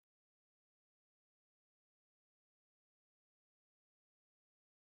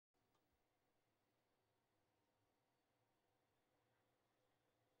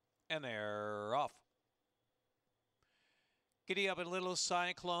And they're off. Giddy up a little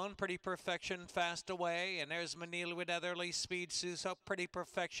cyclone, pretty perfection, fast away. And there's Manil with Etherly Speed Suso, pretty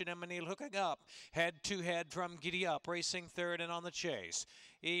perfection, and Manil hooking up. Head to head from Giddy Up, racing third and on the chase.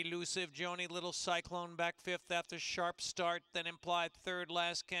 Elusive Joni, little cyclone back fifth after sharp start, then implied third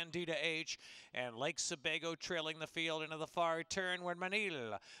last Candida H. And Lake Sebago trailing the field into the far turn where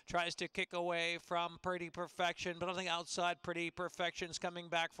Manil tries to kick away from Pretty Perfection, but I think outside Pretty Perfection's coming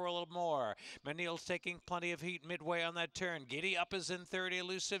back for a little more. Manil's taking plenty of heat midway on that turn. Giddy Up is in third.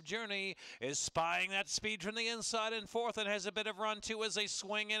 Elusive Journey is spying that speed from the inside in fourth and has a bit of run too as they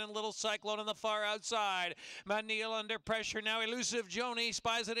swing in, and Little Cyclone on the far outside. Manil under pressure now. Elusive Joni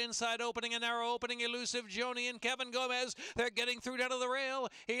spies it inside, opening a narrow opening. Elusive Joni and Kevin Gomez, they're getting through down to the rail.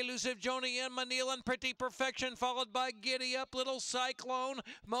 Elusive Joni and Manil and Pretty Perfection, followed by Giddy Up. Little Cyclone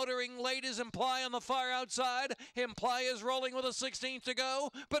motoring late is Imply on the far outside. Imply is rolling with a 16th to go,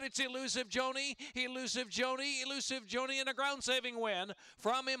 but it's Elusive Joni. Elusive Joni in a ground-saving win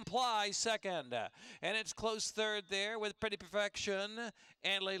from Imply second. And it's close third there with Pretty Perfection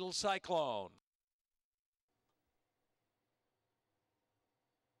and Little Cyclone.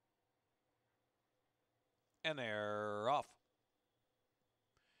 And they're off.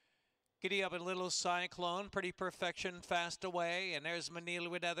 Giddy Up a little cyclone, Pretty Perfection, fast away. And there's Manil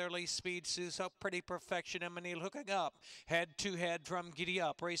with Etherly Speed Suso, Pretty Perfection, and Manil hooking up. Head to head from Giddy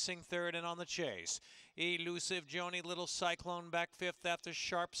Up, racing third and on the chase. Elusive Joni, little cyclone back fifth after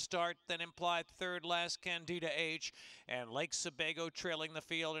sharp start, then implied third last Candida H. And Lake Sebago trailing the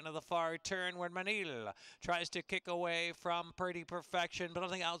field into the far turn where Manil tries to kick away from Pretty Perfection, but I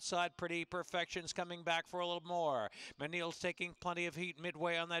think outside Pretty Perfection's coming back for a little more. Manil's taking plenty of heat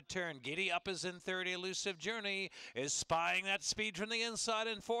midway on that turn. Giddy Up is in third. Elusive Journey is spying that speed from the inside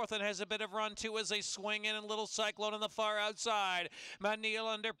in fourth and has a bit of run too as they swing in, and Little Cyclone on the far outside.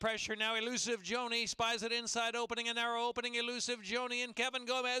 Manil under pressure now. Elusive Joni spies it inside, opening a narrow opening. Elusive Joni and Kevin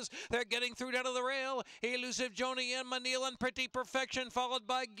Gomez, they're getting through down to the rail. Elusive Joni and Manil and Pretty Perfection, followed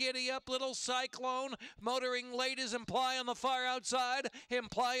by Giddy Up. Little Cyclone motoring late is Imply on the far outside.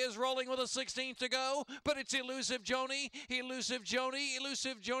 Imply is rolling with a 16th to go, but it's Elusive Joni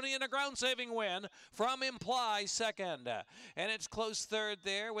in a ground-saving win from Imply second. And it's close third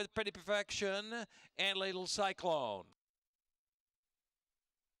there with Pretty Perfection and Little Cyclone.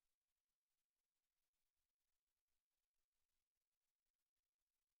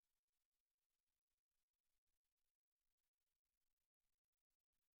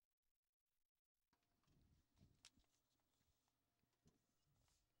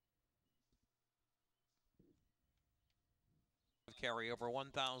 Carry over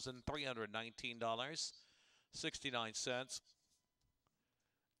 $1,319.69.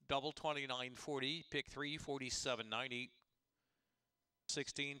 Double $29.40. Pick 3 $47.90.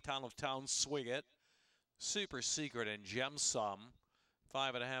 16 Town of Town Swing It. Super Secret and Gem Sum.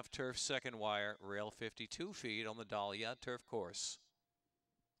 5.5 turf second wire. Rail 52 feet on the Dahlia turf course.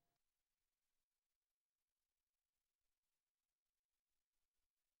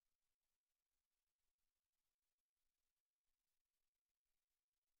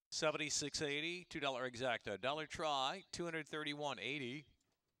 $76.80, $2 exacto. Dollar try, $231.80.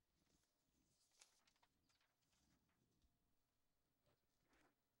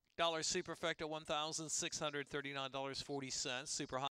 Dollar superfecta, $1,639.40. Super high.